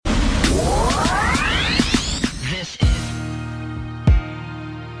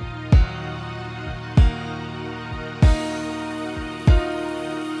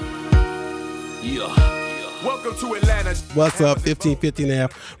Welcome to Atlanta. What's up? 1550 and a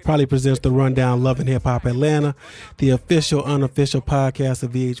half proudly presents the Rundown Love and Hip Hop Atlanta, the official, unofficial podcast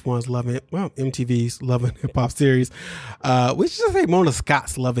of VH1's MTV's Love and Hip Hop series. We should just say Mona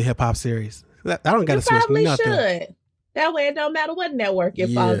Scott's Love and Hip Hop series. I don't got to switch nothing. Should. That way it don't matter what network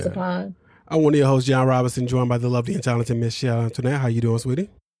it falls upon. I'm one of your hosts, John Robinson, joined by the lovely and talented Miss Shell Antoinette. How you doing, sweetie?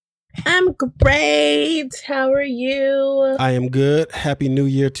 I'm great. How are you? I am good. Happy New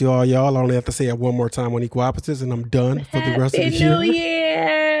Year to all y'all. I only have to say it one more time on Equal Opposites, and I'm done for the rest of the year. Happy New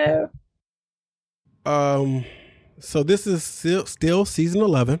Year. So this is still season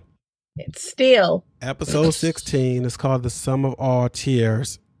 11. It's still episode 16. It's called The Sum of All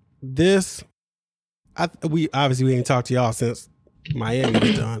Tears. We ain't talked to y'all since Miami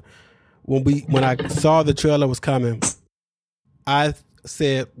was done. When I saw the trailer was coming, I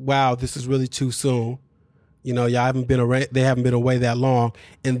said, wow, this is really too soon. You know, they haven't been away that long.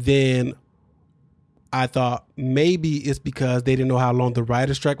 And then I thought maybe it's because they didn't know how long the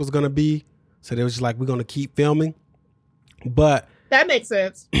writer's strike was going to be. So they was just like, we're going to keep filming. But that makes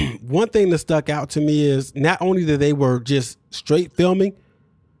sense. One thing that stuck out to me is not only that they were just straight filming,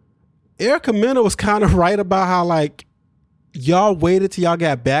 Erica Mena was kind of right about how, like, y'all waited till y'all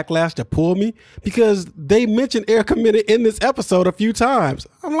got backlash to pull me, because they mentioned Erica Mena in this episode a few times.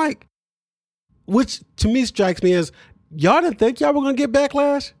 I'm like, which to me strikes me as, y'all didn't think y'all were going to get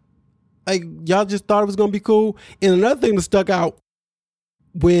backlash? Like, y'all just thought it was going to be cool? And another thing that stuck out,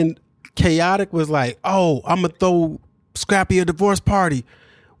 when Chaotic was like, oh, I'm going to throw Scrappy a divorce party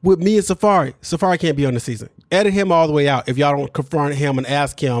with me and Safari. Safari can't be on the season. Edit him all the way out if y'all don't confront him and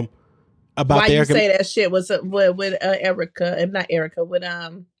ask him about why you say that shit was with Erica, and not Erica, with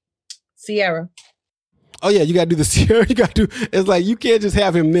Sierra. Oh yeah, you gotta do the Sierra. It's like, you can't just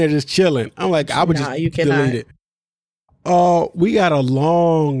have him there just chilling. I'm like, I would just delete it. We got a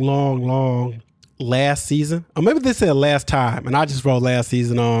long last season. Or maybe they said last time, and I just wrote last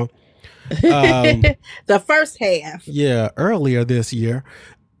season on. The first half. Yeah, earlier this year.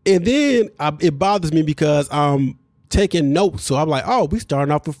 And then it bothers me because taking notes. So I'm like, oh, we starting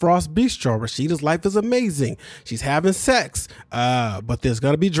off with Frost Bistro. Rashida's life is amazing. She's having sex. But there's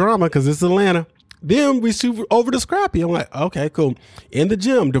going to be drama because it's Atlanta. Then we shoot over to Scrappy. I'm like, okay, cool. In the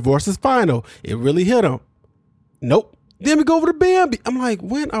gym, divorce is final. It really hit him. Nope. Then we go over to Bambi. I'm like,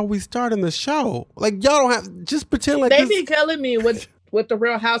 when are we starting the show? Like, y'all don't have, just pretend like they be killing me with the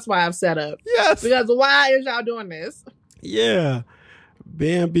Real Housewives setup. Yes. Because why is y'all doing this? Yeah.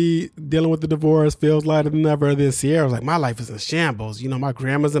 Bambi dealing with the divorce feels lighter than ever. Then Sierra was like, my life is in shambles. You know, my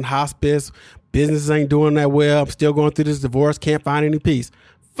grandma's in hospice. Business ain't doing that well. I'm still going through this divorce. Can't find any peace.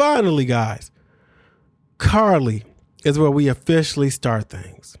 Finally, guys, Karlie is where we officially start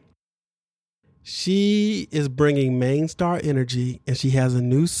things. She is bringing main star energy, and she has a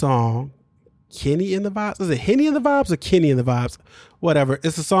new song, Kenny in the Vibes. Is it Henny in the Vibes or Kenny in the Vibes? Whatever.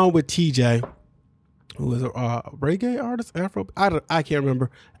 It's a song with TJ, who is a reggae artist, Afro. I can't remember.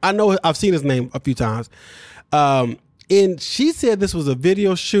 I know I've seen his name a few times. And she said this was a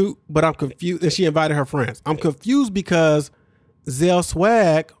video shoot, but I'm confused. And she invited her friends. I'm confused because Zell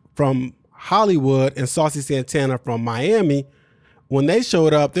Swag from Hollywood and Saucy Santana from Miami, when they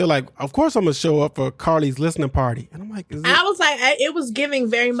showed up, they're like, of course I'm going to show up for Karlie's listening party. And I'm like, I was like, it was giving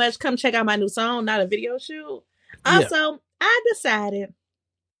very much, come check out my new song, not a video shoot. Also, yeah. I decided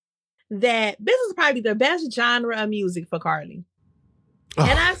that this is probably the best genre of music for Karlie. Oh.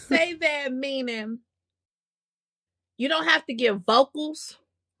 And I say that meaning you don't have to give vocals,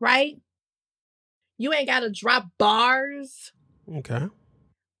 right? You ain't got to drop bars. Okay.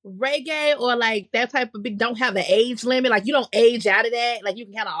 Reggae or like that type of don't have an age limit. Like, you don't age out of that. Like, you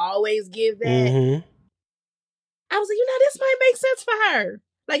can kind of always give that. Mm-hmm. I was like, this might make sense for her.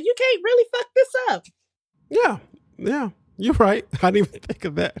 Like, you can't really fuck this up. Yeah. You're right. I didn't even think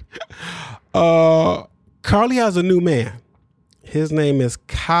of that. Karlie has a new man. His name is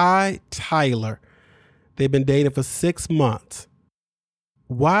Kai Tyler. They've been dating for 6 months.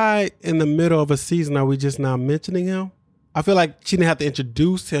 Why in the middle of a season are we just now mentioning him? I feel like she didn't have to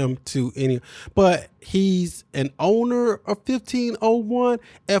introduce him to any, but he's an owner of 1501.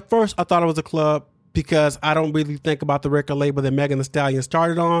 At first, I thought it was a club because I don't really think about the record label that Megan Thee Stallion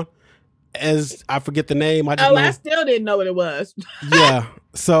started on. As I forget the name. I still didn't know what it was. Yeah.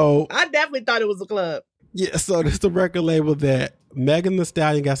 So I definitely thought it was a club. Yeah. So this is the record label that Megan Thee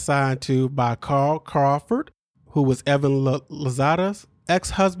Stallion got signed to by Carl Crawford, who was Evan Lhhat's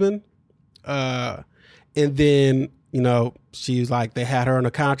ex-husband. And then, she was like, they had her on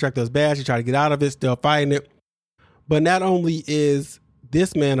a contract that was bad. She tried to get out of it, still fighting it. But not only is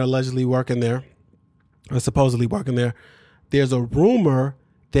this man allegedly working there, or supposedly working there, there's a rumor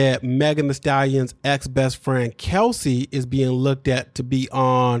that Megan Thee Stallion's ex-best friend Kelsey is being looked at to be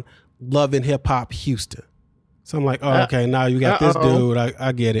on Love and Hip Hop Houston. So I'm like, oh, okay, now you got this dude.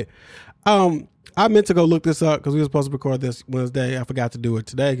 I get it. I meant to go look this up because we were supposed to record this Wednesday. I forgot to do it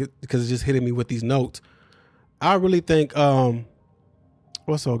today because it's just hitting me with these notes. I really think,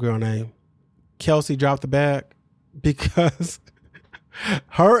 what's her girl name? Kelsey dropped the bag because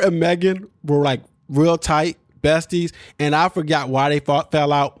her and Megan were like real tight besties, and I forgot why they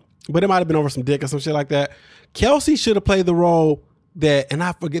fell out, but it might have been over some dick or some shit like that. Kelsey should have played the role that, and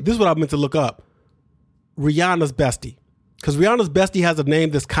I forget, this is what I meant to look up, Rihanna's bestie. Because Rihanna's bestie has a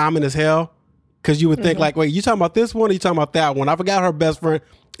name that's common as hell. Because you would think like, wait, you talking about this one or you talking about that one? I forgot her best friend.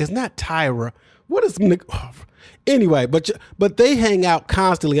 It's not Tyra. What is... Anyway, but they hang out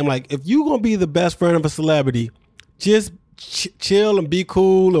constantly. I'm like, if you going to be the best friend of a celebrity, just chill and be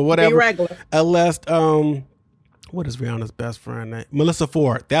cool or whatever. Be regular. Unless, what is Rihanna's best friend name? Melissa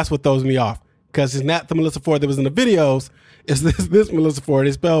Ford. That's what throws me off. Because it's not the Melissa Ford that was in the videos. It's this Melissa Ford.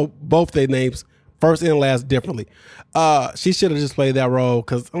 They spell both their names first and last differently. She should have just played that role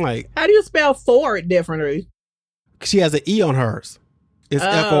because I'm like... How do you spell Ford differently? She has an E on hers. It's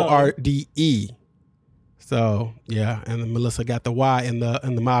F-O-R-D-E. So, yeah. And then Melissa got the Y in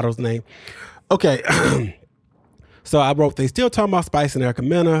the model's name. Okay. So I wrote, they still talking about Spice and Erica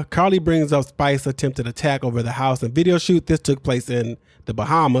Mena. Karlie brings up Spice attempted attack over the house and video shoot. This took place in the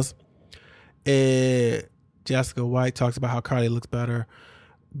Bahamas. And Jessica White talks about how Karlie looks better.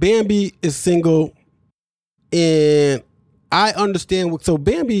 Bambi is single, and I understand. So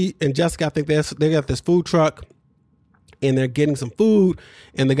Bambi and Jessica, I think they got this food truck, and they're getting some food,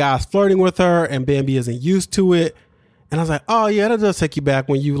 and the guy's flirting with her, and Bambi isn't used to it. And I was like, oh yeah, that does take you back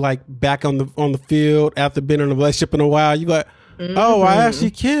when you like back on the field after being in a relationship in a while. You like, oh, I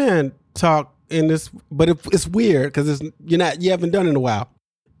actually can talk in this, but it's weird because you haven't done it in a while.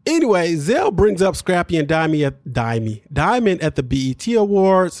 Anyway, Zell brings up Scrappy and Diamond at the BET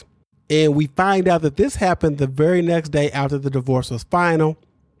Awards, and we find out that this happened the very next day after the divorce was final.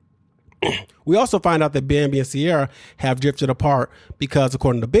 We also find out that Bambi and Sierra have drifted apart because,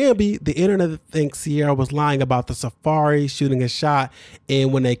 according to Bambi, the internet thinks Sierra was lying about the safari shooting a shot,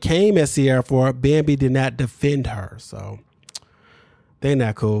 and when they came at Sierra for it, Bambi did not defend her. So they're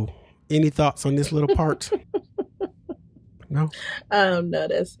not cool. Any thoughts on this little part? No? No,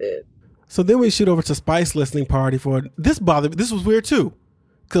 that's it. So then we shoot over to Spice listening party for this was weird too.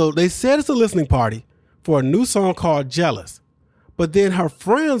 Cause they said it's a listening party for a new song called Jealous. But then her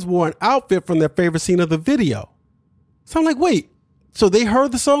friends wore an outfit from their favorite scene of the video. So I'm like, wait, so they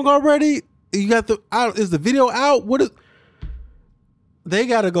heard the song already? You got is the video out? They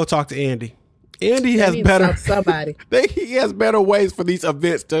gotta go talk to Andy. Andy has better somebody. He has better ways for these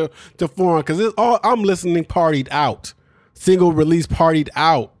events to form because it's all I'm listening partied out. Single release partied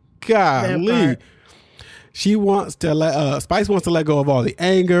out. Golly. She wants to Spice wants to let go of all the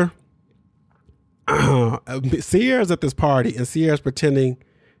anger. Sierra's at this party and Sierra's pretending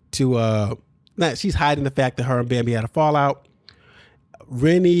to she's hiding the fact that her and Bambi had a fallout.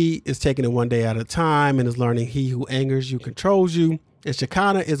 Rennie is taking it one day at a time and is learning he who angers you controls you. And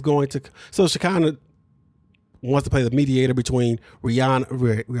Shekinah is going to Shekinah wants to play the mediator between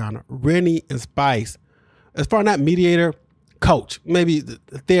Rihanna, Rennie, and Spice. As far as not mediator, coach, maybe the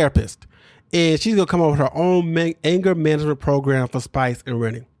therapist. And she's going to come up with her own anger management program for Spice and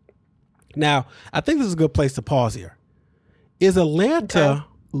Rennie. Now, I think this is a good place to pause here. Is Atlanta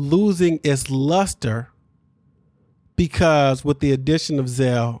losing its luster because with the addition of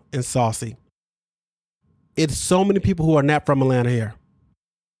Zell and Saucy, it's so many people who are not from Atlanta here.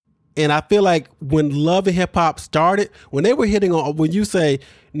 And I feel like when Love and Hip Hop started, when they were hitting on, when you say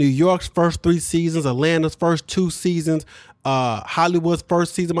New York's first 3 seasons, Atlanta's first 2 seasons, Hollywood's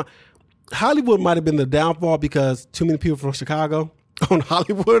first season, Hollywood might have been the downfall because too many people from Chicago on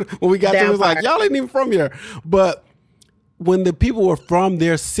Hollywood. When we got there, it was like, y'all ain't even from here. But when the people were from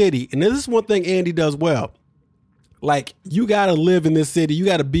their city, and this is one thing Andy does well, like you got to live in this city, you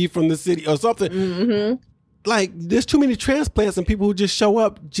got to be from the city or something. Mm-hmm. Like there's too many transplants and people who just show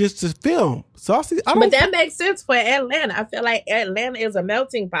up just to film. So but that makes sense for Atlanta. I feel like Atlanta is a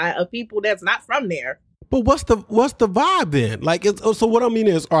melting pot of people that's not from there. But what's the vibe then? Like, so what I mean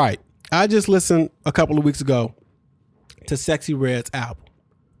is, all right, I just listened a couple of weeks ago to Sexy Red's album,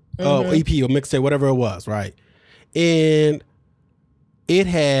 EP or mixtape, whatever it was, right? And it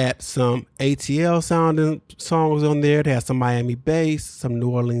had some ATL sounding songs on there. It had some Miami bass, some New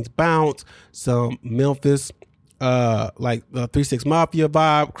Orleans bounce, some Memphis, like the 3-6 Mafia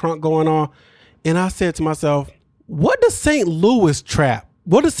vibe, crunk going on. And I said to myself, what does St. Louis trap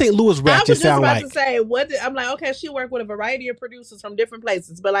What does St. Louis Ratchet sound like? I was just about to say, I'm like, okay, she worked with a variety of producers from different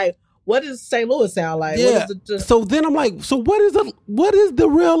places, but like, what does St. Louis sound like? Yeah. So then I'm like, so what is the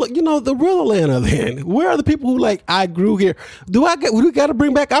real, the real Atlanta then? Where are the people who like, I grew here? Do we got to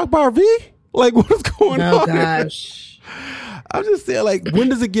bring back Akbar V? Like, what is going on? Oh gosh. I'm just saying, like, when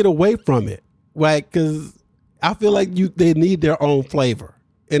does it get away from it? Like, because I feel like they need their own flavor,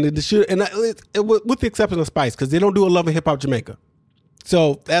 and it should, and with the exception of Spice, because they don't do a Love and Hip Hop Jamaica,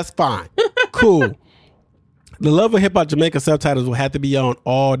 so that's fine, cool. The Love and Hip Hop Jamaica subtitles will have to be on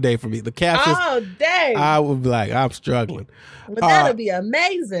all day for me. The captions, all day, I would be like, I'm struggling, but that'll be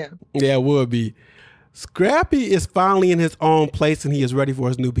amazing. Yeah, it would be. Scrappy is finally in his own place, and he is ready for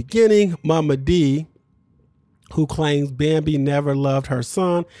his new beginning. Mama D, who claims Bambi never loved her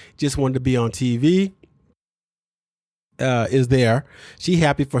son, just wanted to be on TV, is there. She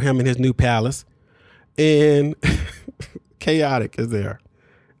happy for him in his new palace. And Chaotic is there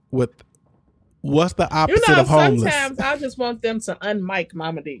with what's the opposite of homeless. Sometimes I just want them to unmic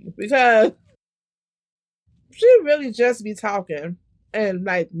Mama D, because she really just be talking and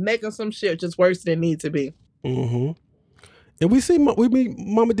like making some shit just worse than it need to be. Mm-hmm. And we meet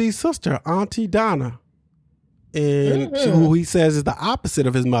Mama D's sister, Auntie Donna, and who he says is the opposite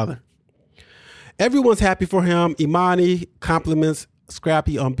of his mother. Everyone's happy for him. Imani compliments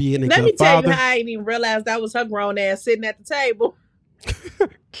Scrappy on being a good father. Let me tell you how I didn't even realize that was her grown ass sitting at the table.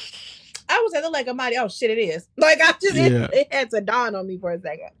 I was at the like Imani, oh shit, it is. Like it had to dawn on me for a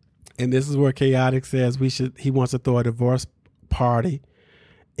second. And this is where Chaotic says he wants to throw a divorce party,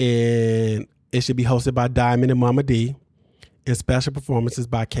 and it should be hosted by Diamond and Mama D, and special performances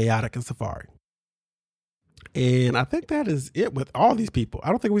by Chaotic and Safari. And I think that is it with all these people. I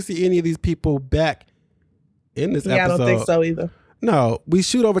don't think we see any of these people back in this episode. I don't think so either. No, we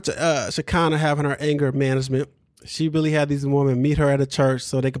shoot over to Shekinah having her anger management. She really had these women meet her at a church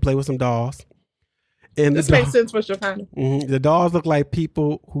so they could play with some dolls. And this makes sense for Shekinah. The dolls look like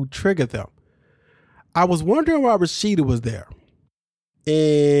people who triggered them. I was wondering why Rashida was there.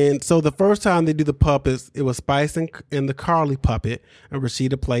 And so the first time they do the puppets, it was Spice and the Karlie puppet, and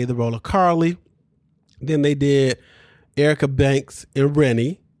Rashida played the role of Karlie. Then they did Erica Banks and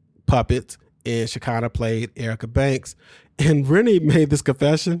Rennie puppets, and Shekinah played Erica Banks. And Rennie made this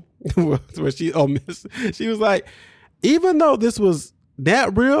confession where she was like, even though this was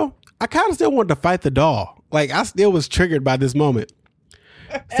that real, I kind of still wanted to fight the doll. Like, I still was triggered by this moment.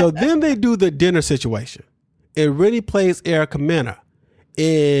 So then they do the dinner situation, and Rennie plays Erica Mena,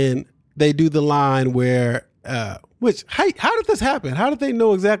 and they do the line where, how did this happen? How did they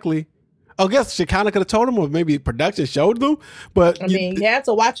know exactly? I guess Shekinah could have told them, or maybe production showed them. But you had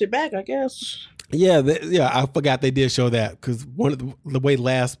to watch it back, I guess. Yeah, I forgot they did show that, because one of the way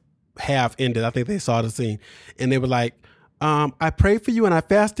last half ended, I think they saw the scene, and they were like, I prayed for you and I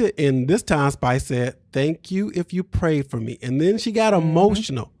fasted, and this time Spice said, thank you if you prayed for me. And then she got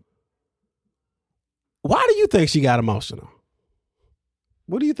emotional. Why do you think she got emotional?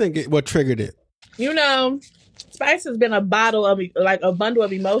 What do you think what triggered it? Spice has been a bundle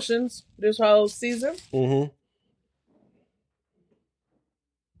of emotions this whole season. Mm-hmm.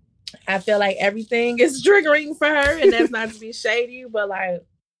 I feel like everything is triggering for her, and that's not to be shady, but like,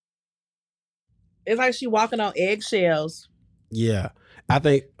 it's like she walking on eggshells. Yeah. I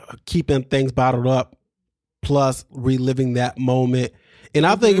think keeping things bottled up plus reliving that moment. And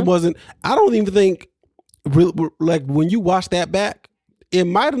I think I don't even think, like, when you watch that back, it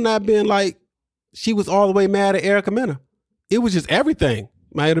might have not been like she was all the way mad at Erica Mena. It was just everything.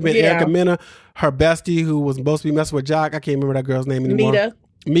 Might have been Erica Mena, her bestie who was supposed to be messing with Jock. I can't remember that girl's name anymore.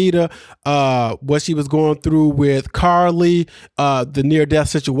 Mita, what she was going through with Karlie, the near-death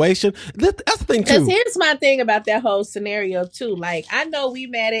situation. That's the thing, too. Because here's my thing about that whole scenario, too. Like, I know we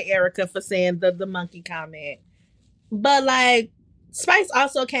mad at Erica for saying the monkey comment, but, like, Spice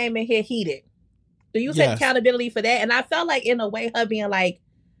also came in here heated. Do you take accountability for that? And I felt like, in a way, her being like,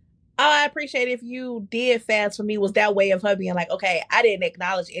 oh, I appreciate if you did fast for me, was that way of her being like, okay, I didn't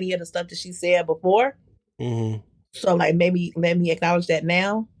acknowledge any of the stuff that she said before. Mm-hmm. So, like, maybe let me acknowledge that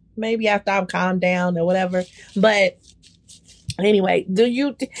now. Maybe after I'm calmed down or whatever. But anyway, did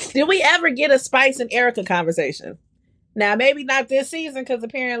we ever get a Spice and Erica conversation? Now, maybe not this season, because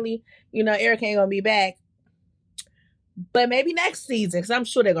apparently, Erica ain't gonna be back. But maybe next season, because I'm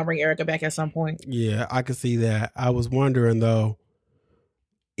sure they're gonna bring Erica back at some point. Yeah, I could see that. I was wondering, though,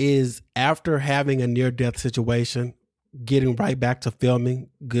 is after having a near-death situation, getting right back to filming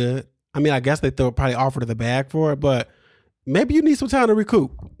good? I mean, I guess they probably offered her the bag for it, but maybe you need some time to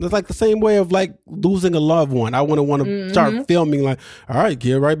recoup. It's like the same way of like losing a loved one. I wouldn't want to start filming like, all right,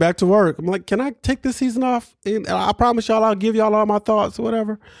 get right back to work. I'm like, can I take this season off? And I promise y'all I'll give y'all all my thoughts or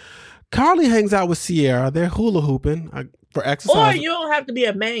whatever. Karlie hangs out with Sierra. They're hula hooping for exercise. Or you don't have to be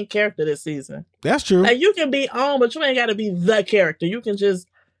a main character this season. That's true. Like, you can be on, but you ain't got to be the character. You can just,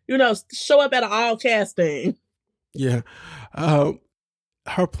 show up at an all cast thing. Yeah.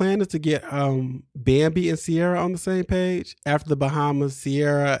 Her plan is to get Bambi and Sierra on the same page. After the Bahamas,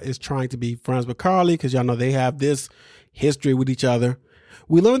 Sierra is trying to be friends with Karlie because y'all know they have this history with each other.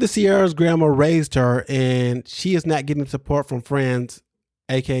 We learned that Sierra's grandma raised her and she is not getting support from friends,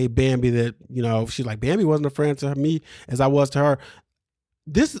 aka Bambi, that, she's like, Bambi wasn't a friend to me as I was to her.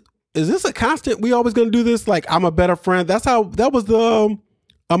 Is this a constant? We always going to do this? Like, I'm a better friend. That was the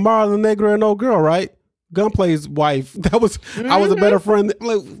Amara the Negra and old girl, right? Gunplay's wife. That was I was a better friend.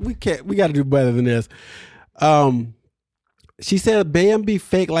 Like, we got to do better than this. She said Bambi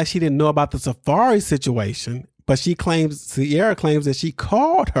faked like she didn't know about the safari situation, but Sierra claims that she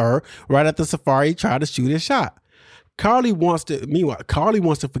called her right at the safari, tried to shoot his shot. Karlie wants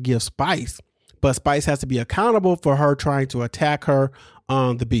to forgive Spice, but Spice has to be accountable for her trying to attack her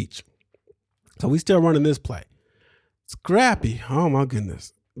on the beach. So we still running this play. Scrappy. Oh my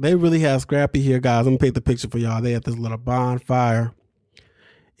goodness. They really have Scrappy here, guys. I'm gonna paint the picture for y'all. They have this little bonfire,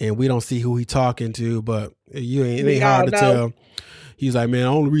 and we don't see who he talking to, but it ain't hard to tell. He's like, man, the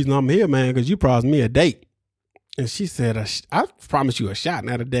only reason I'm here, man, because you promised me a date. And she said, I promised you a shot,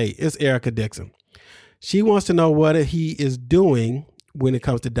 not a date. It's Erica Dixon. She wants to know what he is doing when it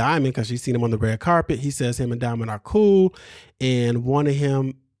comes to Diamond, because she's seen him on the red carpet. He says him and Diamond are cool, and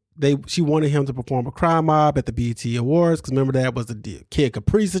she wanted him to perform a crime mob at the BET Awards, because remember that was the Kid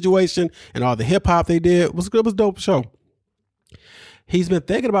Capri situation and all the hip hop they did. It was a dope show. He's been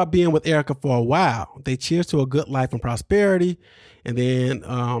thinking about being with Erica for a while. They cheers to a good life and prosperity. And then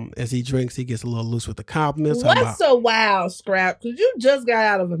as he drinks, he gets a little loose with the compliments. What's so wild, Scrap? Because you just got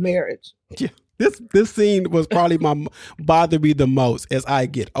out of a marriage. Yeah. This scene was probably bothered me the most as I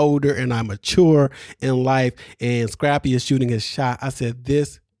get older and I mature in life, and Scrappy is shooting his shot. I said,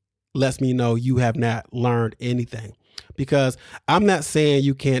 this lets me know you have not learned anything, because I'm not saying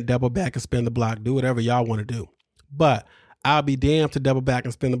you can't double back and spin the block, do whatever y'all want to do, but I'll be damned to double back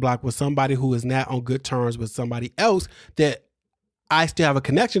and spin the block with somebody who is not on good terms with somebody else that I still have a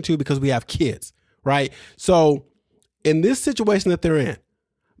connection to because we have kids, right? So in this situation that they're in,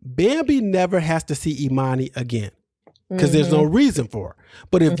 Bambi never has to see Imani again because there's no reason for her.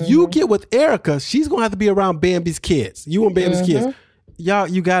 But if you get with Erica, she's going to have to be around Bambi's kids. You and Bambi's kids. Y'all,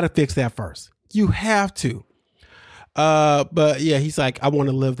 you got to fix that first. You have to. But yeah, he's like, I want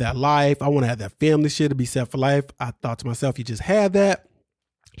to live that life. I want to have that family shit to be set for life. I thought to myself, you just had that.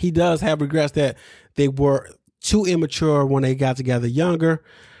 He does have regrets that they were too immature when they got together younger.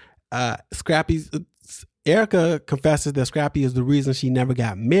 Erica confesses that Scrappy is the reason she never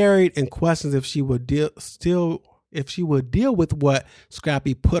got married, and questions if she would deal with what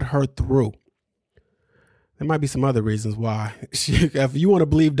Scrappy put her through. There might be some other reasons why. If you want to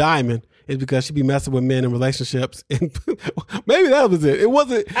believe Diamond, it's because she be messing with men in relationships, and maybe that was it. It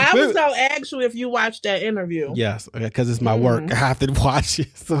wasn't. I was gonna ask you if you watched that interview. Yes, because it's my work. I have to watch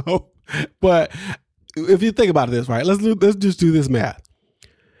it. So, but if you think about this, right? Let's just do this math.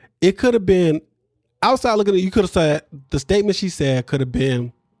 It could have been. Outside looking at you, could have said, the statement she said could have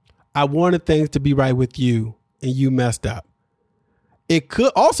been, I wanted things to be right with you and you messed up. It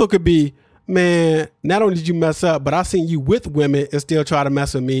could be, man, not only did you mess up, but I seen you with women and still try to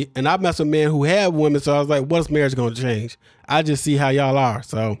mess with me. And I mess with men who have women. So I was like, what's marriage going to change? I just see how y'all are.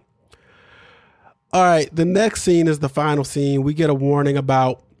 So, all right. The next scene is the final scene. We get a warning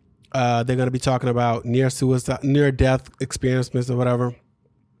about, they're going to be talking about near death experiences or whatever.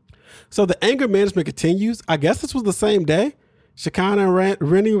 So the anger management continues. I guess this was the same day. Shekinah and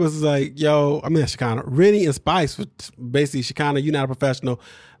Rennie was like, Rennie and Spice was basically, Shekinah, you're not a professional.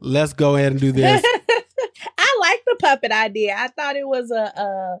 Let's go ahead and do this. I like the puppet idea. I thought it was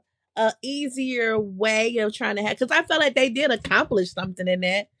a easier way of trying to have, because I felt like they did accomplish something in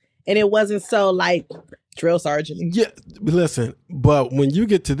that, and it wasn't so like drill sergeant. Yeah, listen, but when you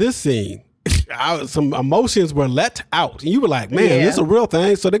get to this scene, some emotions were let out, and you were like, man, this is a real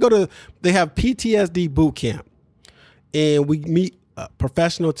thing. So they have PTSD boot camp, and we meet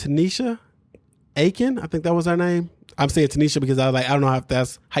professional Tanisha Aiken. I think that was her name. I'm saying Tanisha because I was like, I don't know if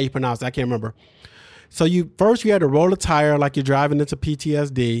that's how you pronounce it. I can't remember. So you had to roll a tire like you're driving into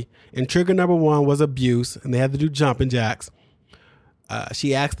PTSD, and trigger number 1 was abuse, and they had to do jumping jacks.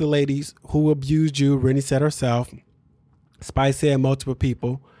 She asked the ladies who abused you. Rennie said herself. Spice said multiple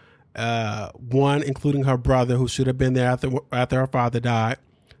people. One, including her brother, who should have been there after her father died.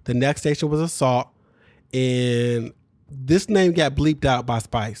 The next station was assault. And this name got bleeped out by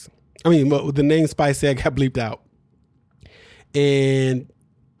Spice. I mean, the name Spice said got bleeped out. And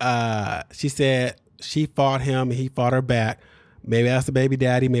she said she fought him and he fought her back. Maybe that's the baby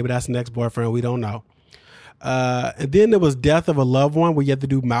daddy. Maybe that's the next boyfriend. We don't know. And then there was death of a loved one where you have to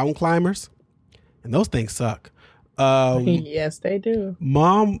do mountain climbers. And those things suck. Yes, they do.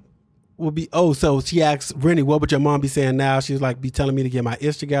 Mom will be, so she asked Rennie, what would your mom be saying now? She was like, be telling me to get my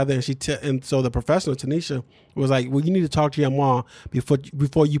ish together. And and so the professional, Tanisha, was like, well, you need to talk to your mom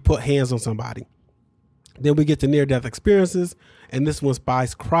before you put hands on somebody. Then we get to near-death experiences. And this one,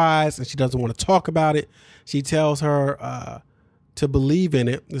 Spice cries and she doesn't want to talk about it. She tells her to believe in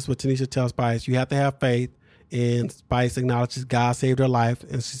it. This is what Tanisha tells Spice. You have to have faith. And Spice acknowledges God saved her life.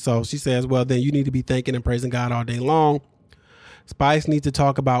 And so she says, well, then you need to be thanking and praising God all day long. Spice needs to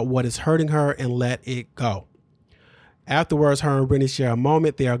talk about what is hurting her and let it go. Afterwards, her and Rennie share a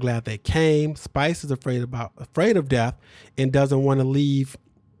moment. They are glad they came. Spice is afraid of death and doesn't want to leave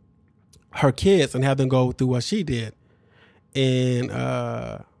her kids and have them go through what she did. And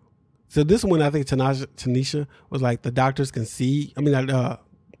so this one, I think Tanisha was like, the doctors can see. I mean,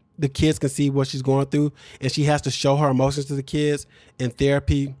 the kids can see what she's going through, and she has to show her emotions to the kids. And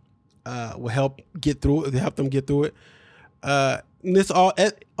therapy will help them get through it. And this all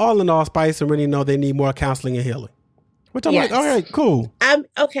in all, Spice and Rennie know they need more counseling and healing. Which I'm like, all right, cool. I'm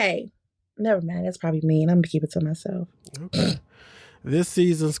okay. Never mind. That's probably mean. I'm gonna keep it to myself. Okay. This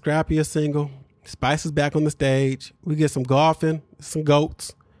season, Scrappy is single. Spice is back on the stage. We get some golfing, some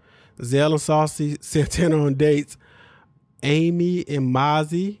goats. Zell and Saucy Santana on dates. Amy and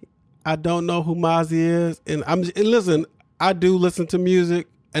Mozzie. I don't know who Mozzie is. And listen, I do listen to music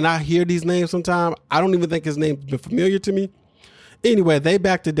and I hear these names sometimes. I don't even think his name's been familiar to me. Anyway, they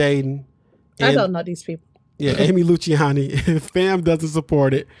back to dating. I don't know these people. Yeah, Amy Luciani. Fam doesn't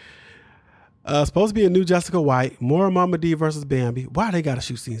support it. Supposed to be a new Jessica White. More Mama D versus Bambi. Why they got to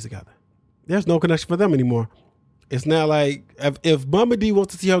shoot scenes together? There's no connection for them anymore. It's not like if Mama D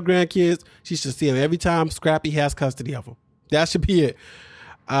wants to see her grandkids, she should see them every time Scrappy has custody of them. That should be it.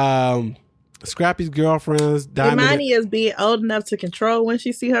 Scrappy's girlfriends. Imani is being old enough to control when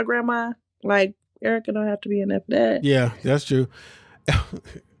she see her grandma. Like, Erica don't have to be in there for that. Yeah, that's true.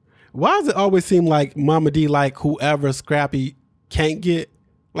 Why does it always seem like Mama D like whoever Scrappy can't get?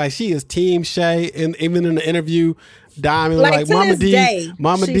 Like, she is Team Shay, and even in the interview, Diamond like Mama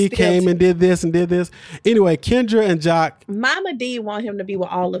D came and did this and did this. Anyway, Kendra and Jock. Mama D want him to be with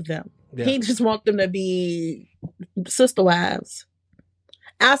all of them. Yeah. He just want them to be sister wives.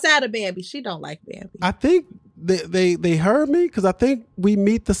 Outside of Bambi, she don't like Bambi. I think they heard me because I think we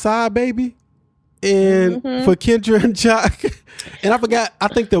meet the side baby, and for Kendra and Jock, and I forgot. I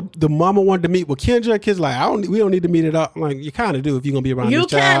think the mama wanted to meet with Kendra. Kids like we don't need to meet it up. Like, you kind of do if you're gonna be around. You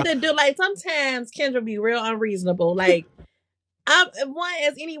kind of do. Like, sometimes Kendra be real unreasonable. Like, as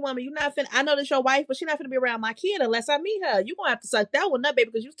any woman, you're not finna. I know that's your wife, but she's not finna be around my kid unless I meet her. You gonna have to suck that one up, baby,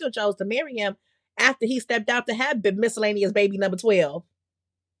 because you still chose to marry him after he stepped out to have miscellaneous baby number 12.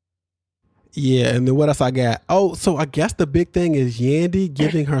 Yeah, and then what else I got? Oh, so I guess the big thing is Yandy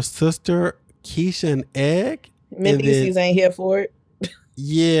giving her sister Keisha an egg. Mendeecees ain't here for it.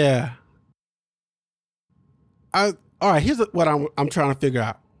 Yeah. All right, here's what I'm trying to figure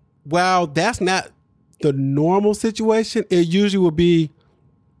out. Well, that's not the normal situation. It usually would be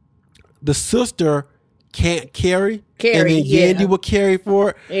the sister can't carry and then Yandy will carry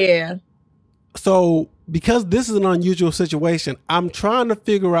for it. Yeah. So because this is an unusual situation, I'm trying to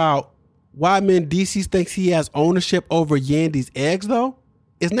figure out why Mendeecees thinks he has ownership over Yandy's eggs, though.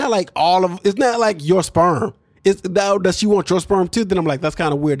 It's not like it's not like your sperm. Does she want your sperm too? Then I'm like, that's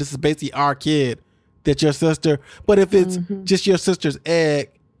kind of weird. This is basically our kid that your sister. But if it's just your sister's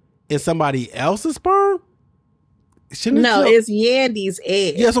egg and somebody else's sperm, shouldn't no, it's Yandy's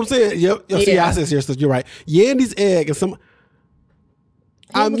egg. Yeah, that's what I'm saying. Yep. Yeah. See, I said your sister. You're right. Yandy's egg and some.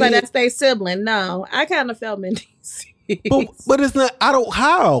 Like that's their sibling. No, I kind of felt Mendeecees. But it's not.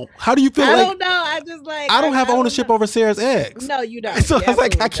 How do you feel? I don't know. I just like. I don't have ownership over Sarah's eggs. No, you don't. So I was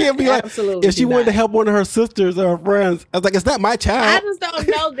like, I can't be like. If she wanted to help one of her sisters or her friends, I was like, it's not my child. I just don't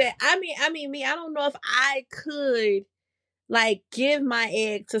know that. I mean, me. I don't know if I could like give my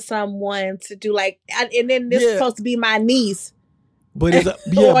egg to someone to do like, and then this is supposed to be my niece. But it's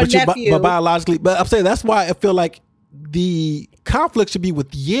but biologically. But I'm saying that's why I feel like the conflict should be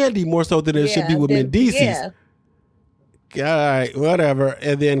with Yandy more so than it should be with Mendeecees. Yeah. All right, whatever.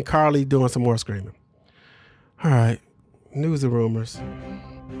 And then Karlie doing some more screaming. All right, news and rumors.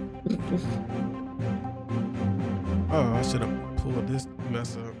 Oh, I should have pulled this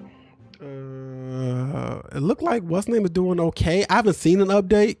mess up. It looked like what's name is doing okay. I haven't seen an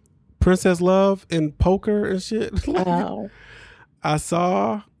update. Princess Love in poker and shit. Oh. I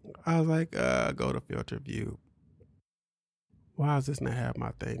was like, go to filter view. Why does this not have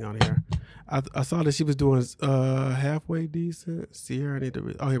my thing on here? I saw that she was doing halfway decent. Sierra, I need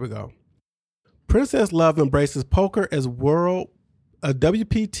to here we go. Princess Love embraces poker as a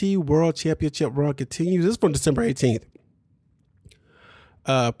WPT World Championship run continues. This is from December 18th.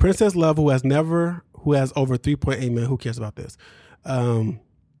 Princess Love, who has over 3.8 million. Who cares about this?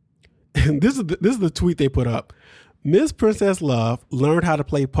 And this is the tweet they put up. Miss Princess Love learned how to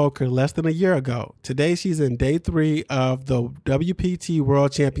play poker less than a year ago. Today, she's in day 3 of the WPT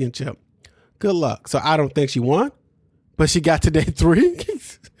World Championship. Good luck. So I don't think she won, but she got to day 3.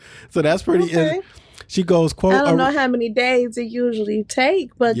 So that's pretty. Okay. She goes, quote, I don't know how many days it usually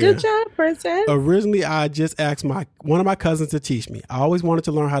take, but good job, Princess. Originally, I just asked one of my cousins to teach me. I always wanted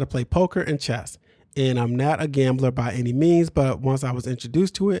to learn how to play poker and chess. And I'm not a gambler by any means, but once I was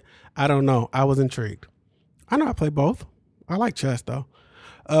introduced to it, I don't know. I was intrigued. I know I play both. I like chess, though.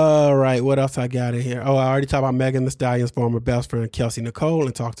 All right, what else I got in here? Oh, I already talked about Megan Thee Stallion's former best friend, Kelsey Nicole,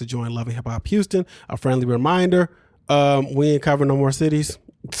 and talked to join Love and Hip Hop Houston. A friendly reminder, we ain't covering no more cities.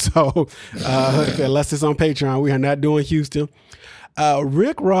 So unless it's on Patreon, we are not doing Houston.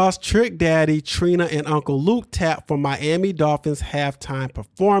 Rick Ross, Trick Daddy, Trina, and Uncle Luke tapped for Miami Dolphins halftime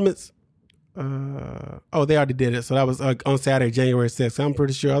performance. They already did it. So that was on Saturday, January 6th. I'm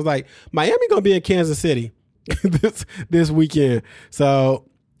pretty sure. I was like, Miami going to be in Kansas City this weekend. So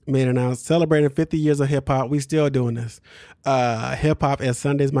made an announcement celebrating 50 years of hip hop. We still doing this. Hip hop at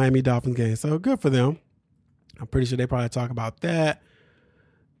Sunday's Miami Dolphins game. So good for them. I'm pretty sure they probably talk about that.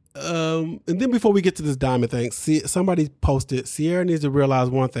 And then before we get to this diamond thing, somebody posted, Sierra needs to realize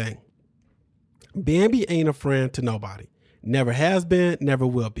one thing. Bambi ain't a friend to nobody. Never has been, never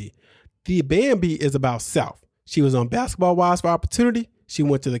will be. The Bambi is about self. She was on Basketball Wives for opportunity. She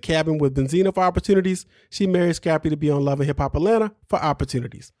went to the cabin with Benzino for opportunities. She married Scrappy to be on Love and Hip Hop Atlanta for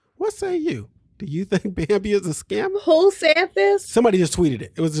opportunities. What say you? Do you think Bambi is a scammer? Who said this? Somebody just tweeted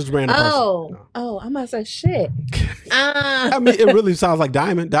it. It was just a random person. Oh, I must say shit. I mean, it really sounds like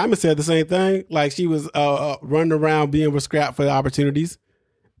Diamond. Diamond said the same thing. Like she was running around being with Scrap for the opportunities.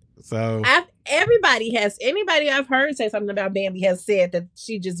 So anybody I've heard say something about Bambi has said that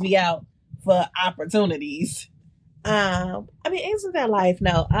she just be out for opportunities. I mean, isn't that life?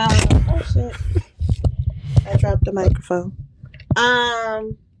 No. Oh shit! I dropped the microphone.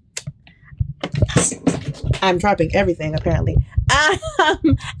 I'm dropping everything apparently. I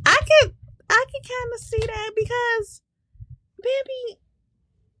can kind of see that because Bambi,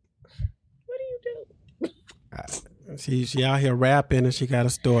 what do you do? She out here rapping and she got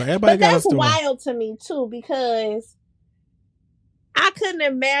a store. Everybody got a store. But that's wild to me too because I couldn't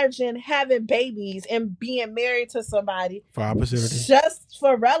imagine having babies and being married to somebody for opportunity, just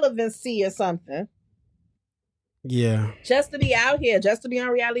for relevancy or something. Yeah. Just to be out here, just to be on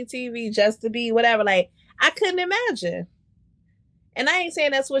reality TV, just to be whatever. Like, I couldn't imagine. And I ain't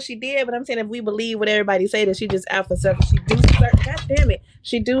saying that's what she did, but I'm saying if we believe what everybody say that she just out for stuff,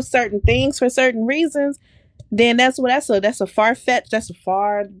 she do certain things for certain reasons, then that's a far-fetched, that's a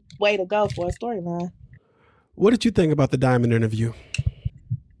far way to go for a storyline. What did you think about the Diamond interview?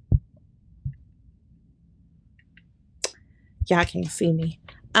 Y'all can't see me.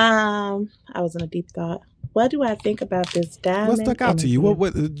 I was in a deep thought. What do I think about this Diamond? What stuck out to you?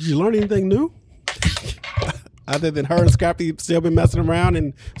 What did you learn anything new? Other than her and Scrappy still been messing around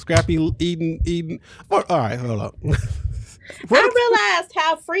and Scrappy eating. All right, hold up. I realized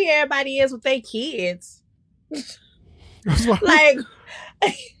how free everybody is with their kids.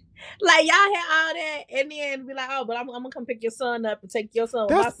 like y'all had all that and then be like, oh, but I'm gonna come pick your son up and take your son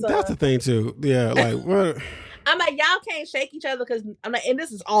with my son. That's the thing too. Yeah, like what? I'm like, y'all can't shake each other because I'm like, and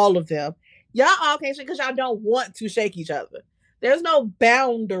this is all of them. Y'all all can't shake because y'all don't want to shake each other. There's no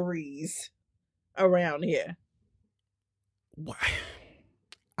boundaries around here.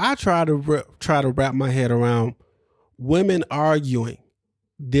 I try to wrap my head around women arguing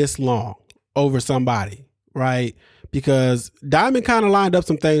this long over somebody, right? Because Diamond kind of lined up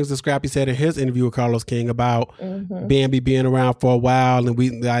some things that Scrappy said in his interview with Carlos King about Bambi being around for a while, and we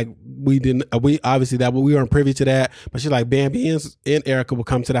obviously that we weren't privy to that. But she's like, Bambi and Erica would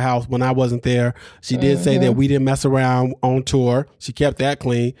come to the house when I wasn't there. She did say that we didn't mess around on tour. She kept that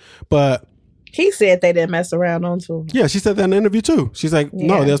clean, but he said they didn't mess around on tour. Yeah, she said that in the interview too. She's like,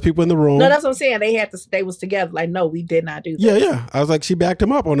 no, there's people in the room. No, that's what I'm saying. They was together. Like, no, we did not do that. Yeah. I was like, she backed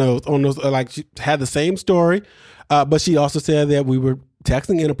him up on those. Like, she had the same story, but she also said that we were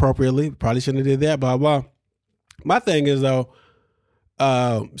texting inappropriately. Probably shouldn't have did that. Blah blah. My thing is though,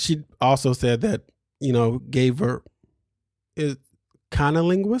 She also said that, gave her is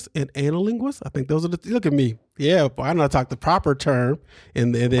conolinguist and analinguist. I think those are look at me. Yeah, I know I talk the proper term.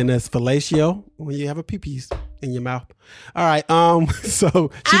 And then there's fellatio when you have a pee-pee in your mouth. All right.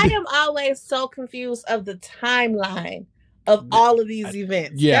 So I am always so confused of the timeline of all of these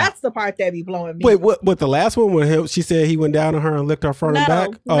events. Yeah. That's the part that be blowing me. Wait, what the last one when she said he went down on her and licked her front and back?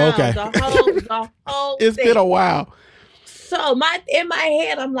 Oh, okay. The whole It's thing. been a while. So in my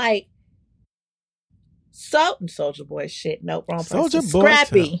head, I'm like, Soulja Boy shit. Nope, wrong person. Soulja Boy.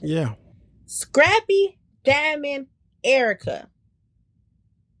 Scrappy. Yeah. Scrappy, Diamond, Erica.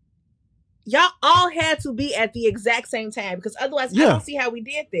 Y'all all had to be at the exact same time because otherwise I don't see how we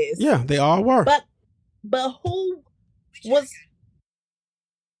did this. Yeah, they all were. But who was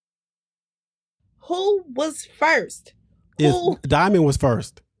first? Diamond was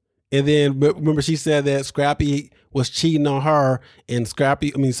first. And then remember she said that Scrappy was cheating on her and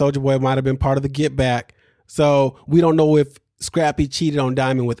Soulja Boy might have been part of the get back. So we don't know if Scrappy cheated on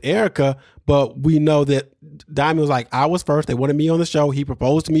Diamond with Erica, but we know that Diamond was like, I was first. They wanted me on the show. He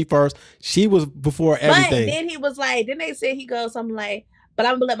proposed to me first. She was before everything. But then he was like, then they said he goes something like, but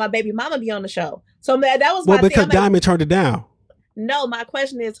I'm gonna let my baby mama be on the show. So that was my because Diamond turned it down. No, my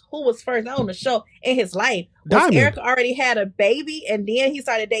question is, who was first on the show in his life? Was Diamond. Erica already had a baby and then he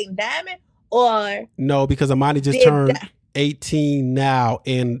started dating Diamond? Or no, because Amani just turned 18 now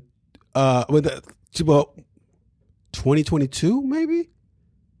in 2022 maybe.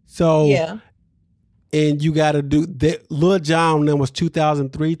 So yeah, and you got to do that. Lil Jon then was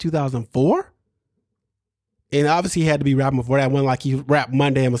 2003, 2004, and obviously he had to be rapping before that. One like he rapped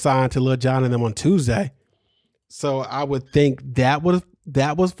Monday and was signed to Lil Jon and them on Tuesday. So I would think that was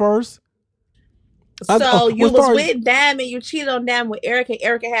first. So you was with Diamond, you cheated on Diamond with Erica.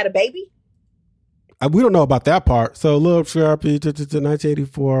 Erica had a baby. We don't know about that part. So Lil Scrappy to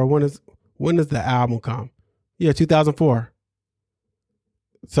 1984. When does the album come? Yeah, 2004.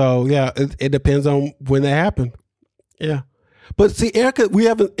 So yeah, it depends on when that happened. Yeah, but see, Erica,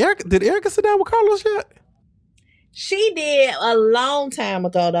 did Erica sit down with Carlos yet? She did a long time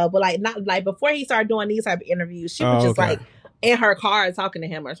ago though, but not before he started doing these type of interviews. She was just like in her car talking to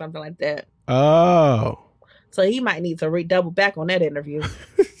him or something like that. Oh, so he might need to double back on that interview.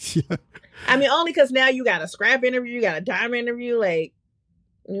 Yeah. I mean, only because now you got a Scrap interview, you got a Diamond interview. Like,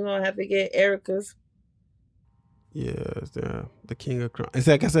 you don't have to get Erica's. Yeah, the King of Crime. It's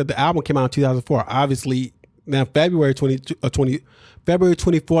like I said, the album came out in 2004. Obviously, now February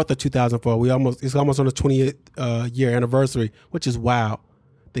 24th of 2004. It's almost on the 20th year anniversary, which is wild.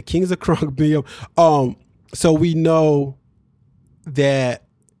 The Kings of Crunk BM. So we know that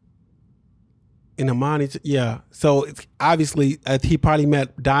in Amani, yeah. So it's obviously he probably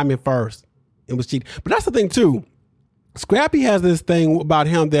met Diamond first and was cheating. But that's the thing too. Scrappy has this thing about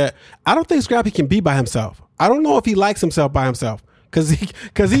him that I don't think Scrappy can be by himself. I don't know if he likes himself by himself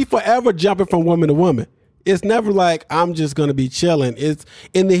because he forever jumping from woman to woman. It's never like I'm just gonna be chilling. And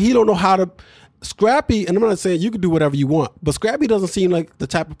then he don't know how to. Scrappy, and I'm not saying you can do whatever you want, but Scrappy doesn't seem like the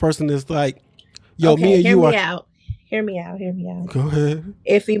type of person that's like, yo, me and you are. Hear me out. Go ahead.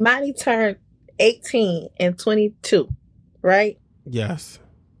 If Imani turned 18 and 22, right? Yes.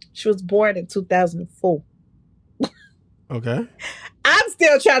 She was born in 2004. Okay. I'm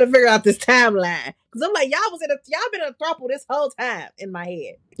still trying to figure out this timeline because I'm like, y'all been in a throuple this whole time in my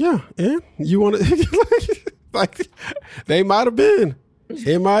head. Yeah, and you want to like they might have been.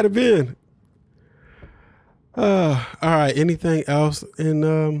 It might have been. All right. Anything else in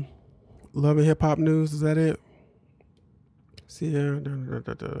Love and Hip Hop news? Is that it? See here.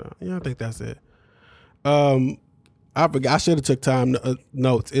 Yeah, I think that's it. I forgot. I should have took time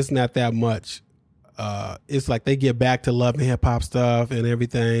notes. It's not that much. It's like they get back to Love and Hip Hop stuff and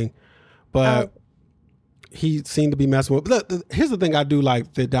everything, but he seemed to be messing with. Look, here's the thing I do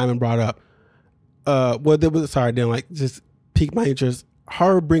like that Diamond brought up. Just piqued my interest.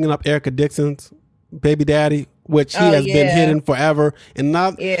 Her bringing up Erica Dixon's baby daddy, which he has been hidden forever, and now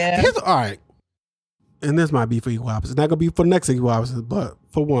all right. And this might be for equal opposites. It's not gonna be for the next equal opposites, but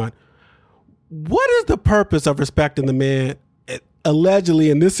for one, what is the purpose of respecting the man?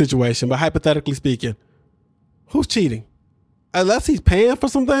 Allegedly in this situation, but hypothetically speaking, who's cheating? Unless he's paying for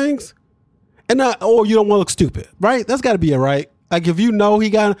some things, and you don't want to look stupid, right? That's got to be it, right? Like if you know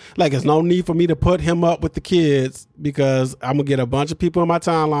he got, like, there's no need for me to put him up with the kids because I'm gonna get a bunch of people in my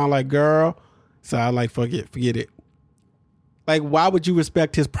timeline like, girl. So I like forget it. Like, why would you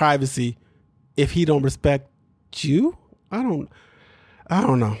respect his privacy if he don't respect you? I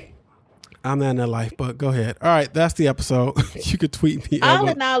don't know. I'm not in that life, but go ahead. All right, that's the episode. You could tweet me. All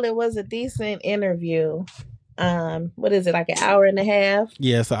in all, it was a decent interview. what is it, like an hour and a half?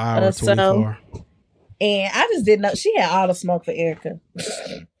 Yeah, it's an hour 24. So. And I just didn't know she had all the smoke for Erica.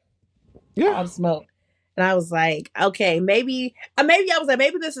 Yeah, all the smoke. And I was like, okay, maybe I was like,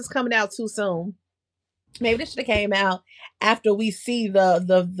 maybe this is coming out too soon. Maybe this should have came out after we see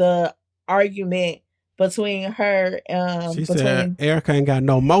the argument between her. She said Erica ain't got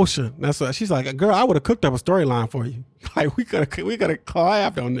no motion. That's what she's like. Girl, I would have cooked up a storyline for you. Like we could have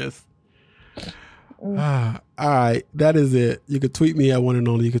collabed on this. All right, that is it. You could tweet me at one and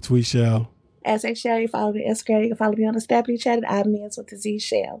only. You could tweet Shell. As Shell, you follow me on Instagram. You can follow me on the Scrappy chat. I'm Mans with the Z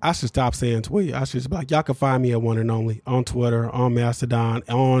Shell. I should stop saying tweet. I should just be like, y'all can find me at one and only on Twitter, on Mastodon,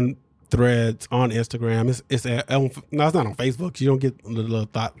 on Threads, on Instagram. It's not on Facebook. You don't get a little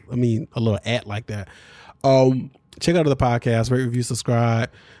a little at like that. Check out the podcast, rate, review,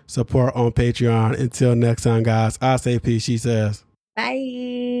 subscribe, support on Patreon. Until next time, guys. I say peace. She says,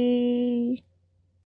 bye.